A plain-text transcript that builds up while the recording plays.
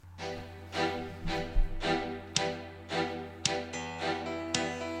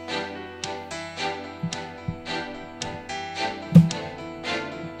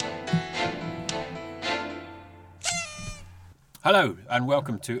Hello and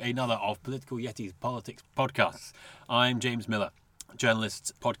welcome to another of Political Yeti's Politics podcasts. I'm James Miller,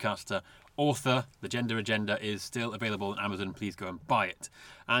 journalist, podcaster, author. The Gender Agenda is still available on Amazon. Please go and buy it.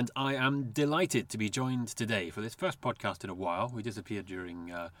 And I am delighted to be joined today for this first podcast in a while. We disappeared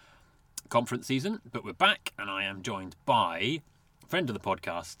during conference season, but we're back and I am joined by friend of the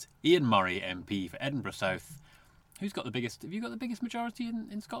podcast, Ian Murray MP for Edinburgh South. Who's got the biggest? Have you got the biggest majority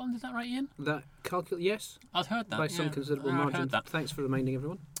in Scotland? Is that right, Ian? Yes. I've heard that. By some considerable margin. Heard that. Thanks for reminding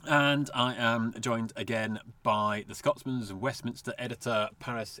everyone. And I am joined again by the Scotsman's and Westminster editor,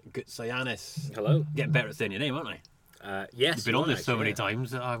 Paris Goutsianis. Hello. Getting better at saying your name, aren't I? Yes. You've been on this so many times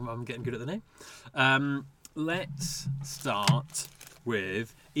that I'm getting good at the name. Let's start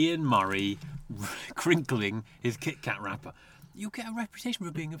with Ian Murray crinkling his Kit Kat wrapper. You get a reputation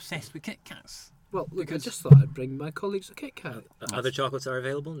for being obsessed with Kit Kats. Well, look, I just thought I'd bring my colleagues a Kit Kat. Other chocolates are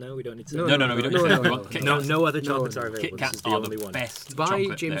available? No, we don't need to. No, we don't need to. No other chocolates are available. Kit Kats This is the are only the one. best Buy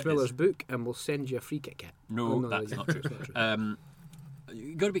chocolate James there Miller's is. book and we'll send you a free Kit Kat. No, that's it's not true. It's not true.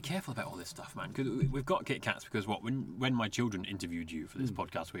 You've got to be careful about all this stuff, man. Because we've got Kit Kats because when my children interviewed you for this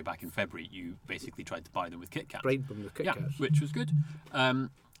podcast way back in February, you basically tried to buy them with Kit Kats. Bribed them with Kit Kats. Which was good.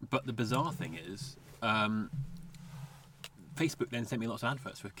 But the bizarre thing is, Facebook then sent me lots of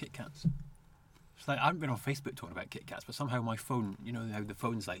adverts for Kit Kats. It's like I haven't been on Facebook talking about Kit Kats, but somehow my phone, you know how the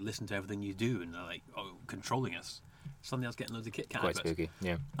phones like listen to everything you do and they're like controlling us. Suddenly I was getting loads of Kit Kat Quite adverts. spooky,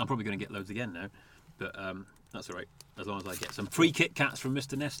 yeah. I'm probably going to get loads again now, but that's all right. As long as I get some free Kit Kats from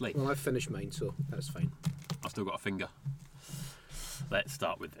Mr. Nestle. Well, I've finished mine, so that's fine. I've still got a finger. Let's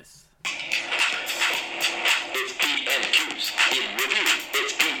start with this. It's PMQs in review.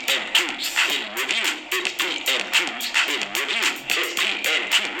 It's PMQs in review. It's PMQs in review. It's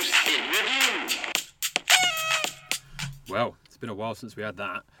PMQs in review. Well, it's been a while since we had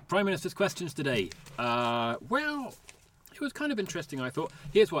that. Prime Minister's questions today. Well, it was kind of interesting, I thought.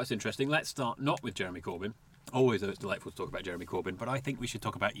 Here's what's interesting. Let's start not with Jeremy Corbyn. Always, though, it's delightful to talk about Jeremy Corbyn, but I think we should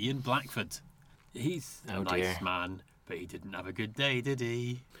talk about Ian Blackford. He's a nice man, but he didn't have a good day, did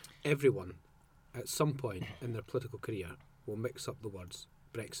he? Everyone, at some point in their political career, will mix up the words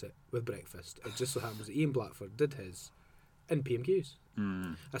Brexit with breakfast. It just so happens that Ian Blackford did his in PMQs.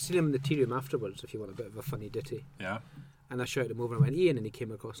 I seen him in the tea room afterwards, if you want a bit of a funny ditty. Yeah. And I shouted him over and I went, Ian, and he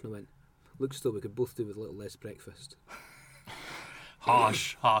came across and I went, looks as though we could both do with a little less breakfast.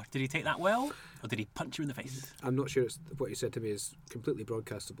 Harsh. Did he take that well, or did he punch you in the face? I'm not sure what he said to me is completely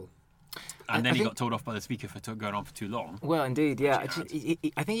broadcastable. And then he got told off by the speaker for going on for too long. Well, indeed, yeah. I think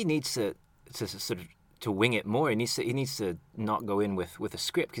he needs to sort of to wing it more. He needs to not go in with a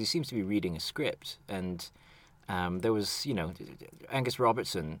script, because he seems to be reading a script. And there was, Angus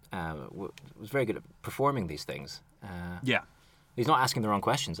Robertson was very good at performing these things. Yeah. He's not asking the wrong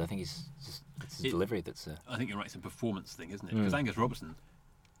questions. I think it's his delivery that's... I think you're right, it's a performance thing, isn't it? Because Angus Robertson,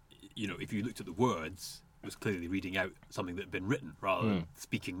 if you looked at the words, was clearly reading out something that had been written rather than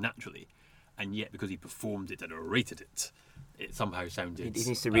speaking naturally. And yet, because he performed it and orated it, it somehow sounded... He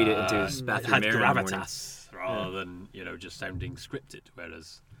needs to read it into his bathroom had mirror in the morning. gravitas rather than, just sounding scripted.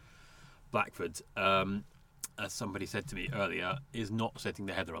 Whereas Blackford, as somebody said to me earlier, is not setting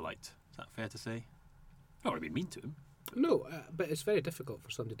the heather alight. Is that fair to say? Not really mean to him. No, but it's very difficult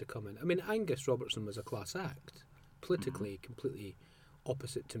for somebody to come in. I mean, Angus Robertson was a class act, politically completely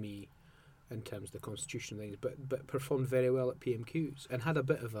opposite to me in terms of the constitution things, but performed very well at PMQs and had a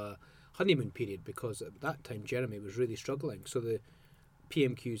bit of a honeymoon period because at that time Jeremy was really struggling. So the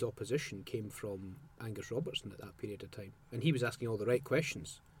PMQ's opposition came from Angus Robertson at that period of time, and he was asking all the right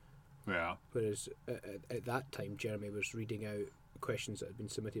questions. Yeah. Whereas at that time Jeremy was reading out questions that had been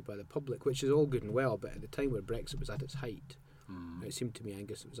submitted by the public, which is all good and well, but at the time where Brexit was at its height, it seemed to me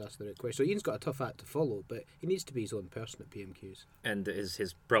Angus was asking the right question. So Ian's got a tough act to follow, but he needs to be his own person at PMQs. And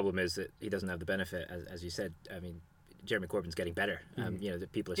his problem is that he doesn't have the benefit, as you said. I mean, Jeremy Corbyn's getting better. The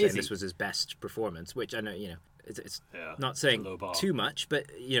people are saying this was his best performance, which I know, it's not saying too much, but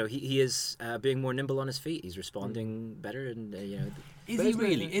he is being more nimble on his feet. He's responding better, and Is he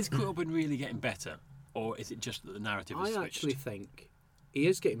really? Is Corbyn really getting better, or is it just that the narrative is switched? I actually think he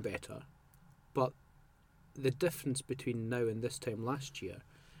is getting better, but the difference between now and this time last year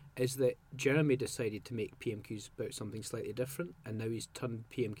is that Jeremy decided to make PMQs about something slightly different, and now he's turned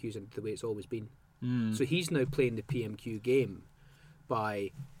PMQs into the way it's always been. So he's now playing the PMQ game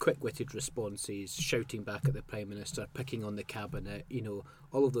by quick-witted responses, shouting back at the Prime Minister, picking on the Cabinet,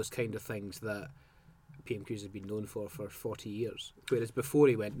 all of those kind of things that PMQs has been known for 40 years. Whereas before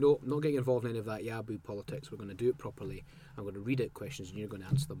he went, no, not getting involved in any of that yaboo politics. We're going to do it properly. I'm going to read out questions and you're going to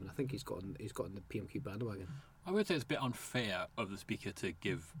answer them. And I think he's got on the PMQ bandwagon. I would say it's a bit unfair of the Speaker to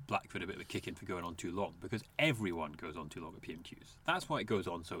give Blackford a bit of a kick-in for going on too long, because everyone goes on too long at PMQs. That's why it goes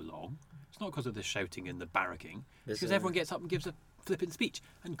on so long. It's not because of the shouting and the barracking. It's because everyone gets up and gives a flipping speech.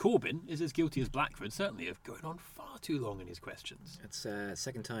 And Corbyn is as guilty as Blackford, certainly, of going on far too long in his questions. It's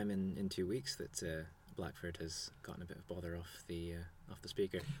second time in 2 weeks that Blackford has gotten a bit of bother off the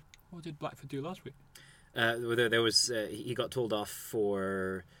Speaker. What did Blackford do last week? There was he got told off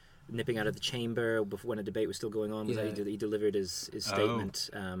for nipping out of the chamber when a debate was still going on. He delivered his statement,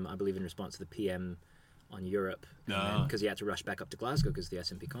 I believe, in response to the PM on Europe, because he had to rush back up to Glasgow because the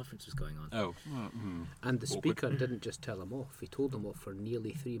SNP conference was going on. And the Speaker didn't just tell him off; he told him off for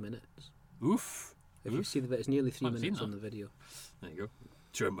nearly 3 minutes. Oof! If you see the it's nearly 3 minutes on the video. There you go.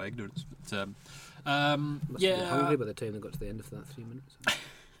 Showing my ignorance. But, must have been hungry by the time they got to the end of that 3 minutes.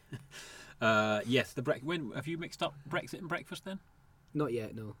 Yes, when have you mixed up Brexit and breakfast then? Not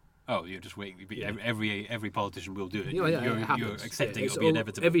yet, no. Oh, you're just waiting. Every politician will do it. You're accepting it'll be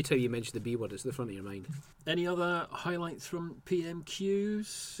inevitable. Every time you mention the B word, it's at the front of your mind. Any other highlights from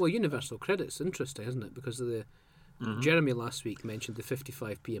PMQs? Well, universal credit's interesting, isn't it? Because of the Jeremy last week mentioned the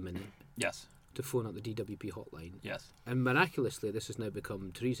 55p a minute. Yes. To phone up the DWP hotline. Yes. And miraculously, this has now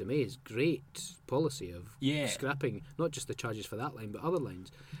become Theresa May's great policy of scrapping not just the charges for that line, but other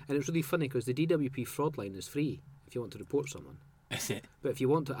lines. And it's really funny because the DWP fraud line is free if you want to report someone. Is it? But if you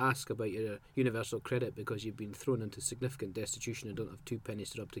want to ask about your universal credit because you've been thrown into significant destitution and don't have 2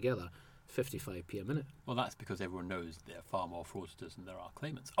 pennies to rub together, 55p a minute. Well, that's because everyone knows there are far more fraudsters than there are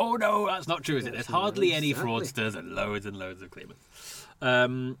claimants. Oh no, that's not true, is it? There's hardly any fraudsters and loads of claimants.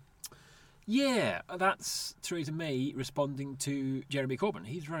 That's Theresa May responding to Jeremy Corbyn.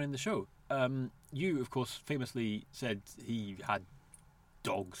 He's running the show. You, of course, famously said he had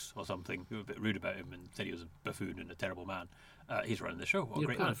dogs or something who were a bit rude about him and said he was a buffoon and a terrible man. He's running the show. What a You're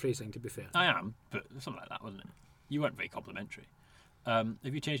great paraphrasing, man. To be fair. I am, but something like that, wasn't it? You weren't very complimentary. Have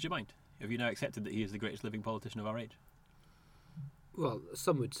you changed your mind? Have you now accepted that he is the greatest living politician of our age? Well,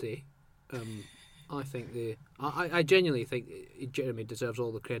 some would say. I think I genuinely think Jeremy deserves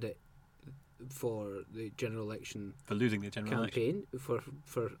all the credit for the general election, for losing the general campaign, for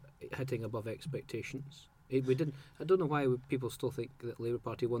hitting above expectations. We didn't. I don't know why people still think that the Labour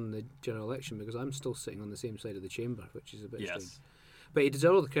Party won the general election, because I'm still sitting on the same side of the chamber, which is a bit strange. But he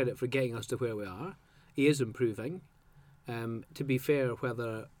deserves all the credit for getting us to where we are. He is improving. To be fair,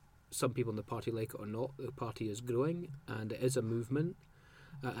 whether some people in the party like it or not, the party is growing and it is a movement,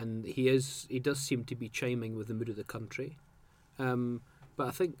 and he does seem to be chiming with the mood of the country. But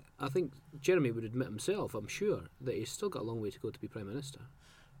I think Jeremy would admit himself, I'm sure, that he's still got a long way to go to be Prime Minister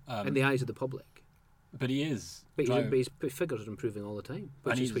in the eyes of the public. But he is. But his figures are improving all the time,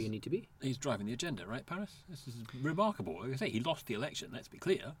 which is where you need to be. He's driving the agenda, right, Paris? This is remarkable. Like I say, he lost the election, let's be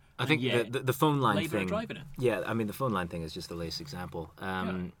clear. I think the phone line Labour thing... are driving it. Yeah, I mean, the phone line thing is just the latest example.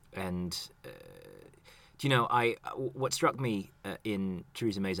 And, what struck me in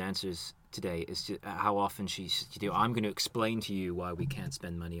Theresa May's answers today is how often she's, I'm going to explain to you why we can't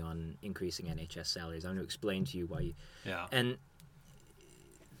spend money on increasing NHS salaries. I'm going to explain to you why... And...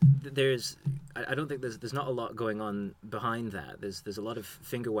 I don't think there's not a lot going on behind that. There's a lot of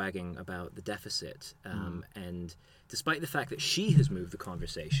finger wagging about the deficit, and despite the fact that she has moved the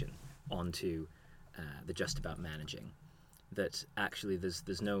conversation onto the just about managing, that actually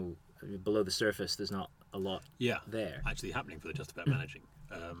there's no below the surface. There's not a lot there actually happening for the just about managing.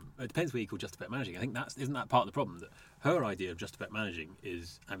 It depends what you call just about managing. I think isn't that part of the problem, that her idea of just about managing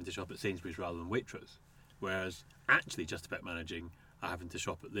is having to shop at Sainsbury's rather than Waitrose, whereas actually just about managing are having to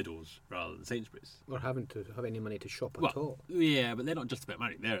shop at Lidl's rather than Sainsbury's, or having to have any money to shop at all. Yeah, but they're not just about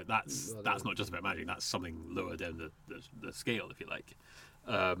managing. That's not just about managing. That's something lower down the scale, if you like.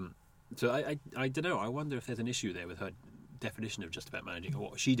 So I don't know. I wonder if there's an issue there with her definition of just about managing,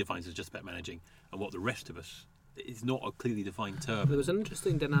 or what she defines as just about managing, and what the rest of us. It's not a clearly defined term. There was an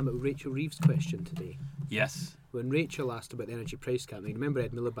interesting dynamic with Rachel Reeves' question today. Yes. When Rachel asked about the energy price cap, remember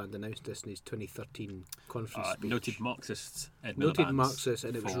Ed Miliband announced this in his 2013 conference speech. Noted Marxist Ed Miliband. Noted Marxist,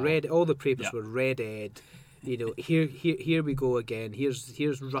 and it was red. All the papers were red Ed. Here we go again.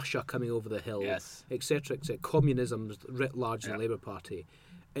 Here's Russia coming over the hill, etc. Communism writ large in the Labour Party.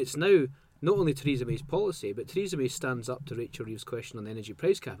 It's now not only Theresa May's policy, but Theresa May stands up to Rachel Reeves' question on the energy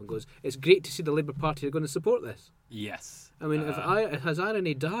price cap and goes, "It's great to see the Labour Party are going to support this." Yes. I mean, has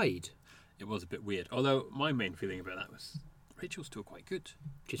irony died? It was a bit weird. Although my main feeling about that was Rachel's still quite good.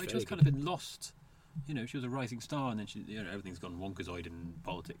 She's Rachel's very kind of been lost she was a rising star, and then everything's gone wonkazoid in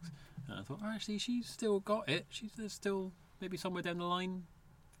politics. And I thought, actually, she's still got it. There's still maybe somewhere down the line.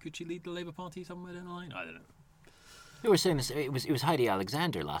 Could she lead the Labour Party somewhere down the line? I don't know. We were saying this. It was Heidi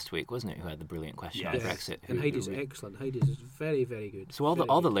Alexander last week, wasn't it, who had the brilliant question on Brexit? And Heidi's excellent. Heidi's is very, very good. So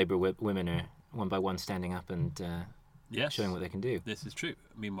all the Labour women are one by one standing up and showing what they can do. This is true.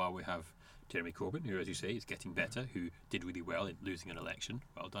 Meanwhile, we have Jeremy Corbyn, who, as you say, is getting better, who did really well in losing an election.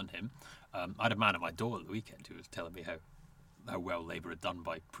 Well done him. I had a man at my door at the weekend who was telling me how well Labour had done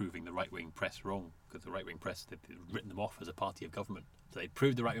by proving the right-wing press wrong, because the right-wing press had written them off as a party of government. So they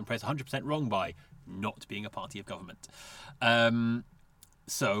proved the right-wing press 100% wrong by not being a party of government.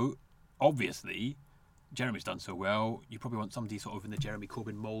 So, obviously, Jeremy's done so well, you probably want somebody sort of in the Jeremy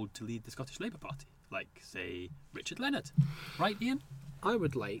Corbyn mould to lead the Scottish Labour Party, like, say, Richard Leonard. Right, Ian? I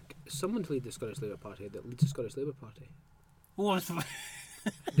would like someone to lead the Scottish Labour Party that leads the Scottish Labour Party. What?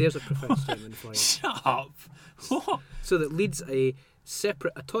 There's a preferred statement for you. Shut up! What? So that leads a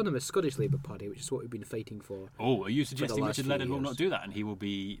separate, autonomous Scottish Labour Party, which is what we've been fighting for. Oh, are you suggesting Richard Leonard will not do that and he will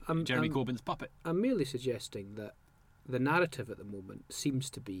be Jeremy Corbyn's puppet? I'm merely suggesting that the narrative at the moment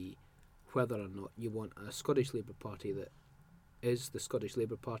seems to be whether or not you want a Scottish Labour Party that is the Scottish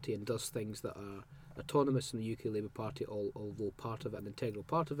Labour Party and does things that are autonomous from the UK Labour Party, although part of it, an integral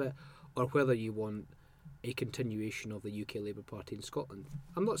part of it, or whether you want a continuation of the UK Labour Party in Scotland.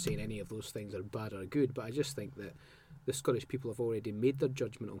 I'm not saying any of those things are bad or good, but I just think that the Scottish people have already made their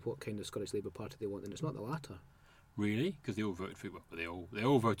judgment on what kind of Scottish Labour Party they want, and it's not the latter. Really? Because they all voted for they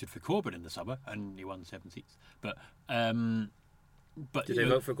all voted for Corbyn in the summer, and he won 7 seats. But did they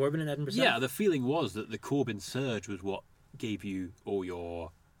vote for Corbyn in Edinburgh? Yeah, the feeling was that the Corbyn surge was what gave you all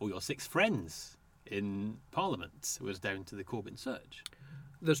your 6 friends in Parliament. Was down to the Corbyn surge.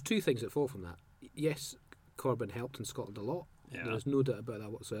 There's 2 things that fall from that. Yes, Corbyn helped in Scotland a lot. Yeah. There is no doubt about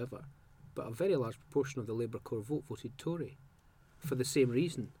that whatsoever. But a very large proportion of the Labour core vote voted Tory for the same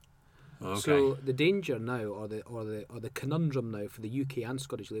reason. Okay. So the danger now, or the conundrum now for the UK and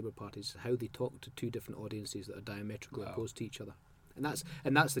Scottish Labour parties, is how they talk to 2 different audiences that are diametrically opposed to each other. And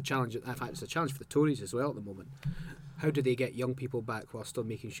that's the challenge. In fact, it's a challenge for the Tories as well at the moment. How do they get young people back while still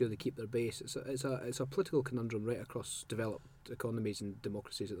making sure they keep their base? It's a political conundrum right across developed economies and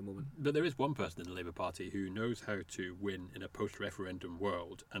democracies at the moment. But there is one person in the Labour Party who knows how to win in a post-referendum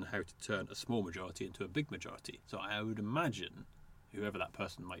world and how to turn a small majority into a big majority. So I would imagine, whoever that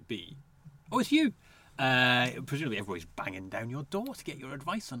person might be, it's you. Presumably everybody's banging down your door to get your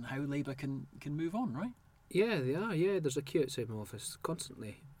advice on how Labour can move on, right? Yeah, they are. Yeah, there's a queue outside my office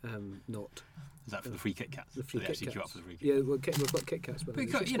constantly. Is that for the free Kit Kats? The free Kit Kats. Queue up for the free Kit Kats. Yeah, we've got Kit Kats, but we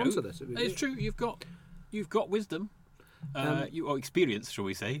should sponsor this. It's true. You've got wisdom. Or experience, shall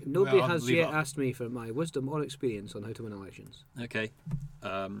we say? Nobody has yet asked me for my wisdom or experience on how to win elections. Okay.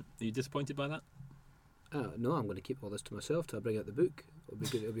 Are you disappointed by that? No, I'm going to keep all this to myself till I bring out the book.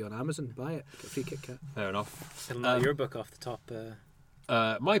 It'll be on Amazon. Buy it. Get a free Kit Kat. Fair enough. Your book off the top.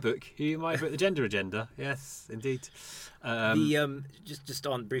 My book, The Gender Agenda. Yes, indeed. Just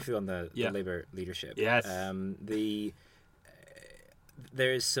on briefly on the Labour leadership. Yes.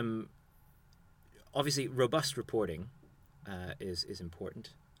 There is some obviously robust reporting is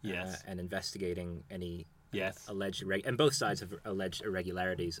important. Yes. And investigating any alleged and both sides have alleged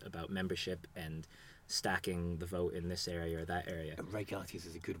irregularities about membership and stacking the vote in this area or that area. Irregularities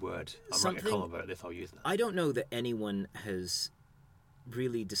is a good word. I'm writing a column about this. I'll use that. I don't know that anyone has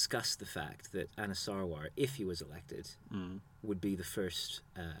really discussed the fact that Anas Sarwar, if he was elected, would be the first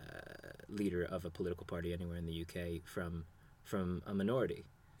leader of a political party anywhere in the UK from a minority.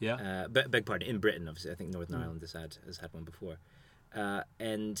 Yeah. Beg pardon, in Britain, obviously. I think Northern Ireland has had one before.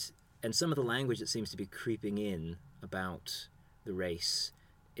 And some of the language that seems to be creeping in about the race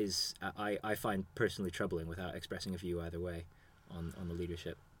is I find personally troubling without expressing a view either way on the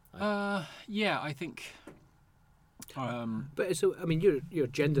leadership. I think. But so I mean, your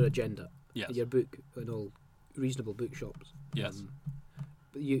gender agenda, your book in all reasonable bookshops. Yes.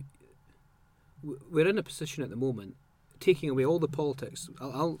 But we're in a position at the moment, taking away all the politics.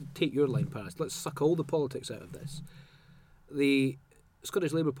 I'll take your line, Paris. Let's suck all the politics out of this. The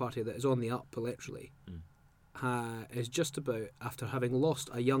Scottish Labour Party that is on the up electorally is just about, after having lost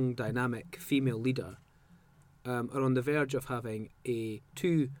a young, dynamic female leader, are on the verge of having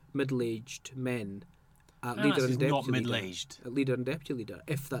 2 middle-aged men at leader and deputy middle-aged. At leader and deputy leader,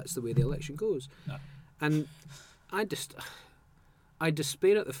 if that's the way the election goes. No. And I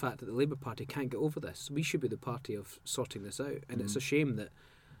despair at the fact that the Labour Party can't get over this. We should be the party of sorting this out, and it's a shame that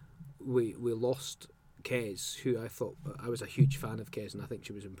we lost Kes, who I thought, I was a huge fan of Kes, and I think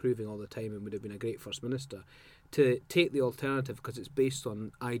she was improving all the time and would have been a great First Minister, to take the alternative because it's based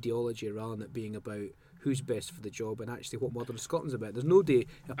on ideology rather than it being about who's best for the job and actually what Modern Scotland's about. There's no day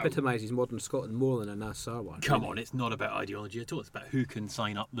epitomises Modern Scotland more than Anas Sarwar. Come on, it's not about ideology at all. It's about who can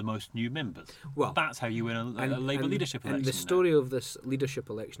sign up the most new members. Well, that's how you win a Labour leadership election. And the story of this leadership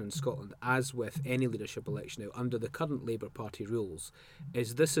election in Scotland, as with any leadership election now, under the current Labour Party rules,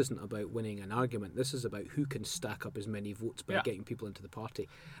 is this isn't about winning an argument. This is about who can stack up as many votes by getting people into the party.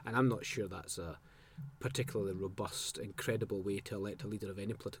 And I'm not sure that's a particularly robust, incredible way to elect a leader of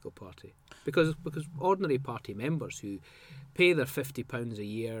any political party, because ordinary party members who pay their £50 a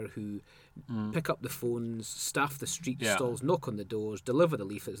year, who pick up the phones, staff the street stalls, knock on the doors, deliver the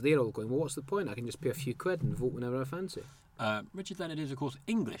leaflets, they're all going, well, what's the point? I can just pay a few quid and vote whenever I fancy. Richard Leonard is, of course,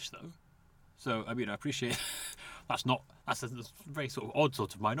 English, though. So, I mean, I appreciate that's a very sort of odd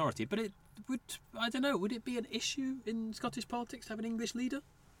sort of minority, but it would, I don't know, would it be an issue in Scottish politics to have an English leader?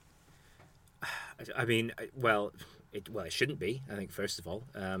 I mean, it shouldn't be. I think first of all,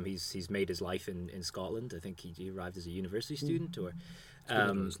 he's made his life in Scotland. I think he arrived as a university student, so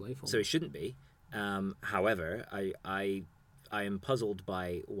it shouldn't be. However, I am puzzled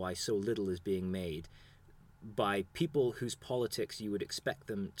by why so little is being made by people whose politics you would expect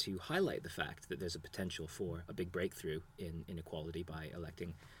them to highlight the fact that there's a potential for a big breakthrough in inequality by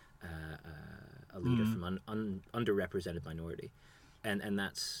electing a leader from an underrepresented minority. And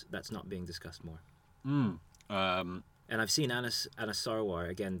that's not being discussed more. And I've seen Anas Sarwar,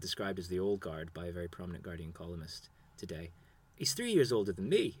 again, described as the old guard by a very prominent Guardian columnist today. He's 3 years older than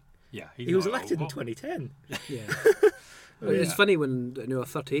me. Yeah, he was elected in 2010. Yeah. It's funny when a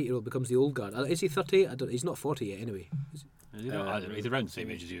 38-year-old becomes the old guard. Is he 38? He's not 40 yet, anyway. I don't know. He's around the same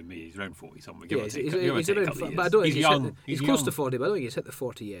age as you and me. He's around 40 somewhere. He's around. But I don't think he's young. He's close to 40, but I don't think he's hit the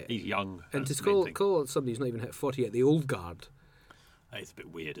 40 yet. He's young. And to call somebody who's not even hit 40 yet the old guard. It's a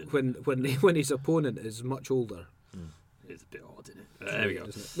bit weird, isn't it? When his opponent is much older. It's a bit odd, isn't it? There we go.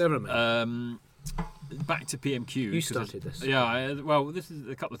 Never mind. Back to PMQ. You started this. Yeah, this is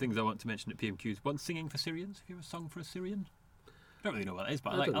a couple of things I want to mention at PMQs. One, singing for Syrians. Have you ever sung for a Syrian? I don't really know what that is,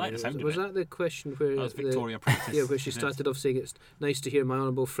 but I like the sound of it. Was that the question where... That was Victoria Prentice. Yeah, where she started off saying, it's nice to hear my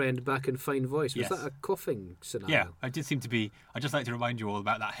honourable friend back in fine voice. Was that a coughing scenario? Yeah, I did seem to be... I'd just like to remind you all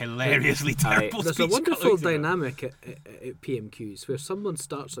about that hilariously terrible There's speech. a wonderful dynamic at PMQs where someone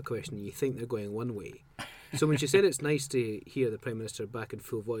starts a question and you think they're going one way. So when she said it's nice to hear the Prime Minister back in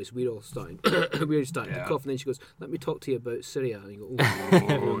full voice, we're all starting to cough, and then she goes, let me talk to you about Syria. And you go,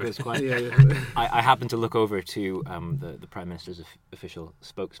 everyone goes quiet. I happened to look over to the Prime Minister's official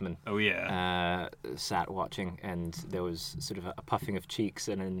spokesman. Oh, yeah. Sat watching, and there was sort of a puffing of cheeks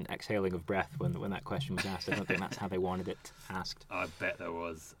and an exhaling of breath when that question was asked. I don't think that's how they wanted it asked. I bet there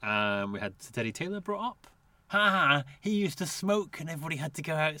was. We had Sir Teddy Taylor brought up. He used to smoke and everybody had to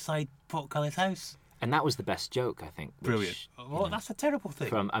go outside Portcullis House. And that was the best joke, I think. Brilliant. Well, that's a terrible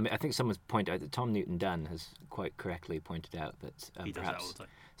thing. I think someone's pointed out that Tom Newton-Dunn has quite correctly pointed out that perhaps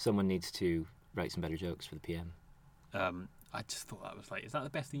someone needs to write some better jokes for the PM. I just thought that was is that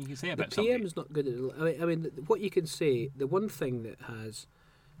the best thing you can say about somebody? The PM is not good at it. I mean, what you can say, the one thing that has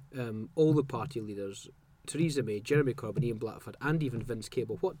all the party leaders, Theresa May, Jeremy Corbyn, Ian Blackford, and even Vince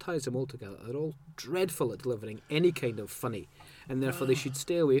Cable, what ties them all together? They're all dreadful at delivering any kind of funny, and therefore they should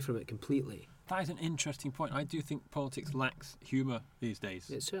stay away from it completely. That is an interesting point. I do think politics lacks humour these days.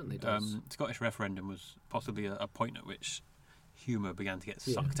 It certainly does. Scottish referendum was possibly a point at which humour began to get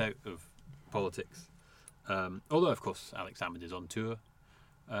sucked out of politics. Although, of course, Alex Salmond is on tour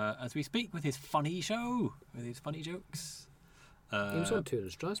as we speak with his funny show, with his funny jokes. He was on tour in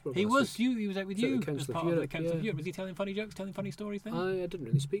Strasbourg. He was out with you as part of the Council of Europe. Was he telling funny jokes, telling funny stories then? I didn't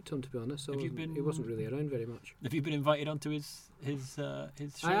really speak to him, to be honest. So he wasn't really around very much. Have you been invited onto his show?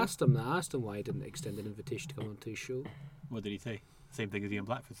 I asked him why he didn't extend an invitation to come onto his show. What did he say? Same thing as Ian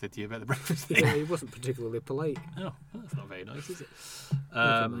Blackford said to you about the breakfast thing. Yeah, he wasn't particularly polite. Oh, that's not very nice, is it?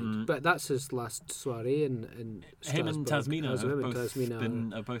 But that's his last soiree in Strasbourg. Him and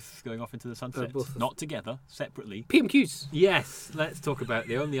Tasmina are both going off into the sunset. Not together, separately. PMQs. Yes, let's talk about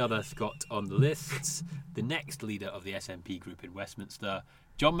the only other Scot on the list, the next leader of the SNP group in Westminster,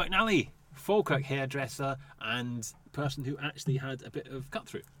 John McNally, Falkirk hairdresser and person who actually had a bit of cut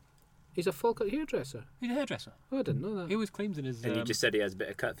through. He's a Falkirk hairdresser? He's a hairdresser. Oh, I didn't know that. He always claims in his... And you just said he has a bit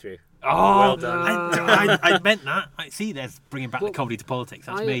of cut through. Oh, well done. I meant that. See, there's bringing back the comedy to politics.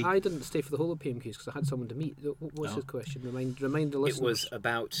 That's me. I didn't stay for the whole of PMQs because I had someone to meet. What was his question? Remind the listeners. It was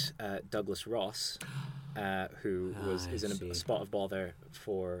about Douglas Ross, who is in a spot of bother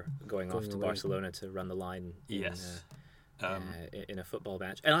for going off to Barcelona to run the line in a football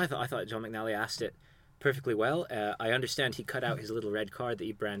match. And I thought John McNally asked it perfectly well. I understand he cut out his little red card that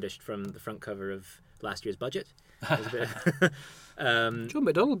he brandished from the front cover of last year's budget. John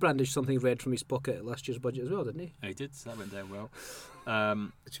McDonnell brandished something red from his pocket at last year's budget as well, didn't he? He did. So that went down well.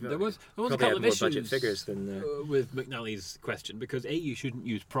 There was a Probably couple had of more issues budget figures than with McNally's question, because you shouldn't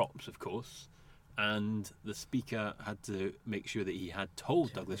use props, of course, and the Speaker had to make sure that he had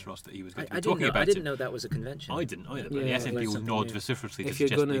told Douglas Ross that he was going to be talking about it. I didn't know that was a convention. I didn't either, but Yeah, the SNP will something nod new. vociferously to If you're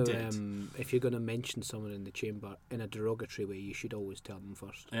suggest going they did. to if you're going to mention someone in the chamber in a derogatory way, you should always tell them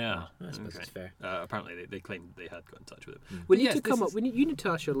first. Yeah, I suppose okay. it's fair. Apparently they claimed they had got in touch with him. We But need yes, to come this up. is- You need to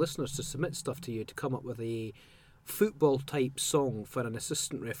ask your listeners to submit stuff to you to come up with a football type song for an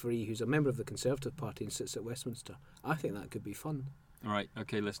assistant referee who's a member of the Conservative Party and sits at Westminster. I think that could be fun All right,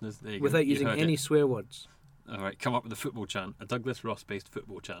 okay, listeners, there you go. without You using heard any it. swear words. All right, come up with a football chant, a Douglas Ross-based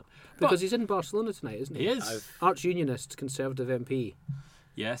football chant. Because he's in Barcelona tonight, isn't he? He is. Arch Unionist, Conservative MP,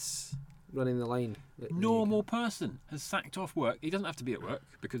 Yes. running the line. Normal person has sacked off work. He doesn't have to be at work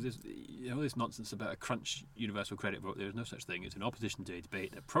because there's this nonsense about a crunch universal credit vote. There's no such thing. It's an opposition to a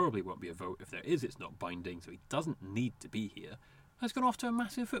debate. There probably won't be a vote. If there is, it's not binding, so he doesn't need to be here. Has gone off to a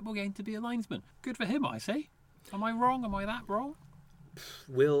massive football game to be a linesman. Good for him, I say. Am I wrong? Am I that wrong?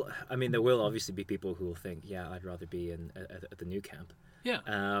 There will obviously be people who will think, yeah, I'd rather be at the new camp. Yeah.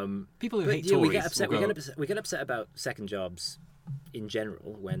 Um, People who but hate yeah, we Tories get upset. will go, We get upset about second jobs in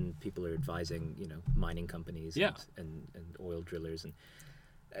general when people are advising, mining companies Yeah. and oil drillers, and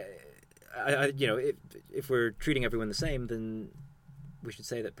if we're treating everyone the same, then we should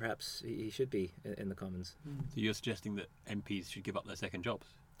say that perhaps he should be in the Commons. So you're suggesting that MPs should give up their second jobs?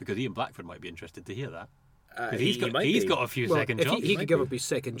 Because Ian Blackford might be interested to hear that. Because he's got a few second if jobs. he could give up his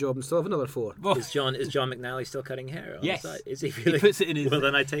second job and still have another 4. Well, Is John McNally still cutting hair? On Yes. the side? Is he really? he puts it in his... Well,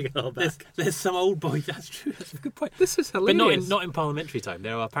 then I take it all back. There's some old boy... That's true. That's a good point. This is But hilarious. not in parliamentary time.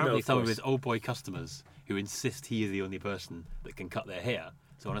 There are apparently No, of some of course. his old boy customers who insist he is the only person that can cut their hair.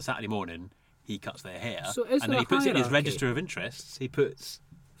 So on a Saturday morning, he cuts their hair, So is and then there he a puts it in his hierarchy? register of interests. He cuts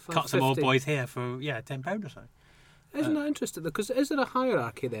some old 5.50. boy's hair for £10 or something. Isn't that interesting? Because is there a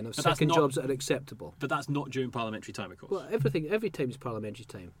hierarchy then of But that's second not- jobs that are acceptable? But that's not during parliamentary time, of course. Well, every time's parliamentary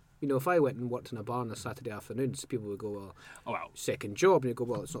time. If I went and worked in a bar on a Saturday afternoon, so people would go, well, oh well, second job, and you go,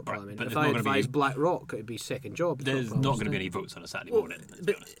 well, it's not Right, parliamentary. but If there's I not gonna be- advised BlackRock, it'd be second job. It's there's not going to be any parliamentary. votes on a Saturday Well, morning. Let's be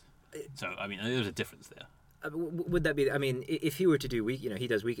but- honest. So I mean, there's a difference there. Would that be? I mean, if he were to do he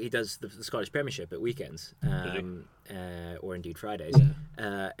does the Scottish Premiership at weekends, or indeed Fridays,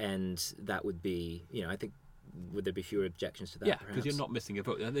 and that would be, I think, would there be fewer objections to that? Yeah, because perhaps? you're not missing a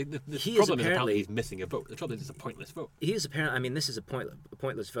vote. The He is problem is apparently apparently- he's missing a vote. The trouble is it's a pointless vote. He is apparently. I mean, this is a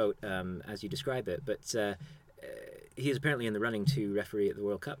pointless vote, as you describe it. But he is apparently in the running to referee at the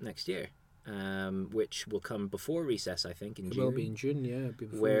World Cup next year, which will come before recess, I think, in It June. will be in June, yeah. it'll be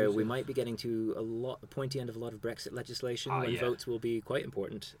before Where recess. we might be getting to a pointy end of a lot of Brexit legislation, when yeah. votes will be quite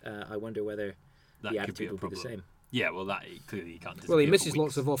important. I wonder whether That the could be attitude a will be the problem. same. Yeah, well, that clearly you can't. Well, he disappear misses for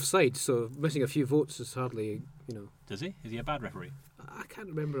lots of weeks. offsides, so missing a few votes is hardly, Does he? Is he a bad referee? I can't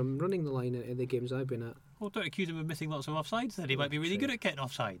remember him running the line in the games I've been at. Well, don't accuse him of missing lots of offsides. Then he might be really good at getting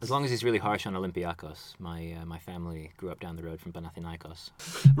offsides. As long as he's really harsh on Olympiacos. My family grew up down the road from Panathinaikos.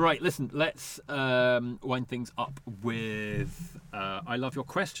 Right, listen, let's wind things up with I Love Your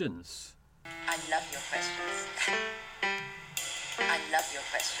Questions. I love your questions. I love your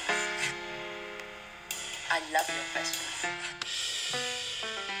questions. I love your questions.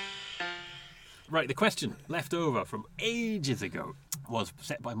 Right, the question left over from ages ago was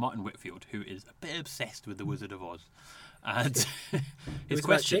set by Martin Whitfield, who is a bit obsessed with The Wizard of Oz. And It his was about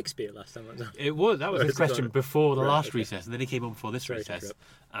question... Shakespeare last time. Wasn't it? That was Or his is it question gone? before the Right, last okay. recess, and then he came on for this Sorry to recess interrupt.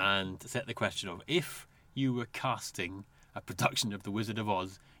 and set the question of, if you were casting a production of The Wizard of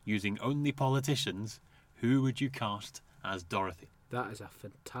Oz using only politicians, who would you cast as Dorothy? That is a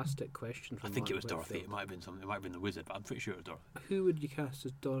fantastic question. I From think it Martin was Dorothy. Whitfield. It might have been something. It might have been the Wizard, but I'm pretty sure it was Dorothy. Who would you cast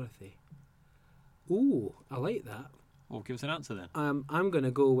as Dorothy? Ooh, I like that. Well, give us an answer then. I'm going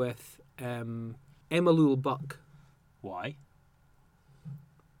to go with Emma Lule Buck. Why?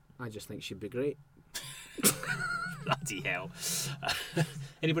 I just think she'd be great. Bloody hell!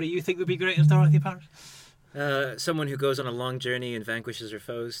 Anybody you think would be great as Dorothy Paris? Someone who goes on a long journey and vanquishes her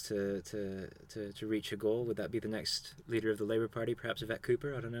foes to reach a goal. Would that be the next leader of the Labour Party? Perhaps Yvette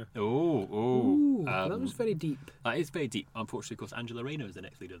Cooper? I don't know. Ooh, that was very deep. That is very deep. Unfortunately, of course, Angela Rayner is the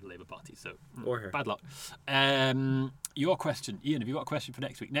next leader of the Labour Party, so Or her. bad luck. Your question, Ian. Have you got a question for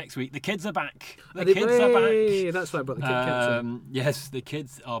next week? Next week, the kids are back. The Are they- kids are Hey, back. That's why I brought the kid caps in. Yes, the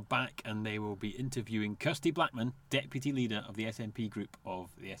kids are back, and they will be interviewing Kirsty Blackman, deputy leader of the SNP group of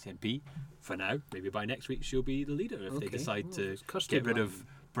the SNP. For now, maybe by next week she'll be the leader if they Okay. decide Oh, to it's Kirsty get rid of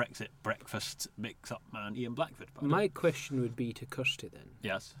Brexit breakfast mix-up man Ian Blackford. My question would be to Kirsty then.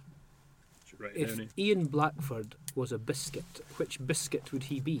 Yes. If Ian Blackford was a biscuit, which biscuit would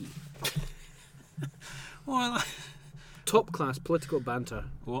he be? Well, top class political banter.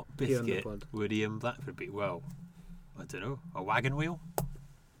 What biscuit would Ian Blackford be? Well, I don't know. A wagon wheel?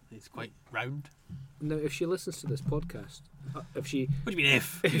 It's quite round. Now, if she listens to this podcast, What do you mean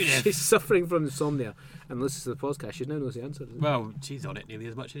if? if she's suffering from insomnia and listens to the podcast, she now knows the answer. Well, she's on it nearly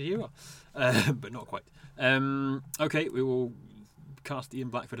as much as you are, but not quite. Okay, we will cast Ian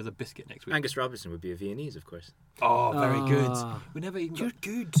Blackford as a biscuit next week. Angus Robertson would be a Viennese, of course. Oh, very good. We never even You're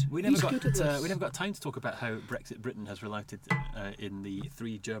good. We never got time to talk about how Brexit Britain has resulted in the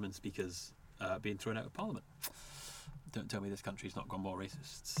 3 German speakers being thrown out of Parliament. Don't tell me this country's not gone more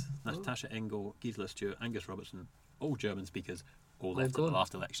racist. Natasha Engel, Gisela Stewart, Angus Robertson, all German speakers, all left at the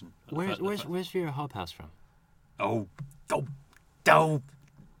last election. Where's Vera Hobhouse from? Oh!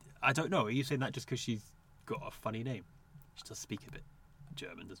 I don't know. Are you saying that just because she's got a funny name? She does speak a bit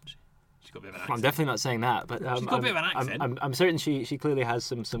German, doesn't she? She's got a bit of an accent. I'm definitely not saying that, but she's got a bit of an accent. I'm certain she clearly has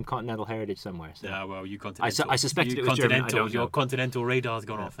some continental heritage somewhere. So. Yeah, well, you continental. I suspected it was German. Your continental radar's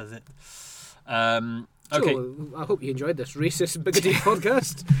gone off, has it? Okay. So, I hope you enjoyed this racist, bigoted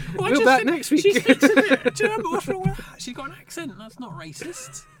podcast. We'll be back next week. She speaks a bit German. What's wrong with that? She's got an accent. That's not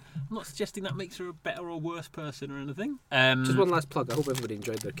racist. I'm not suggesting that makes her a better or worse person or anything. Just one last plug. I hope everybody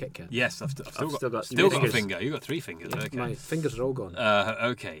enjoyed their Kit Kat. Yes, I've still got a finger. You've got 3 fingers. Yeah, okay. My fingers are all gone.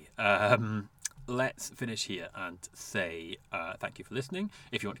 Okay. Let's finish here and say thank you for listening.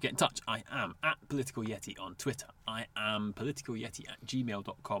 If you want to get in touch, I am at Political Yeti on Twitter. I am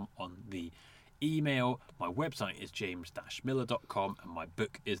politicalyeti@gmail.com on the email. My website is james-miller.com and my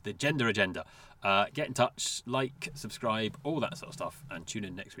book is The Gender Agenda. Get in touch, like, subscribe, all that sort of stuff, and tune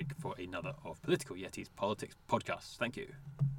in next week for another of Political Yeti's Politics podcasts. Thank you.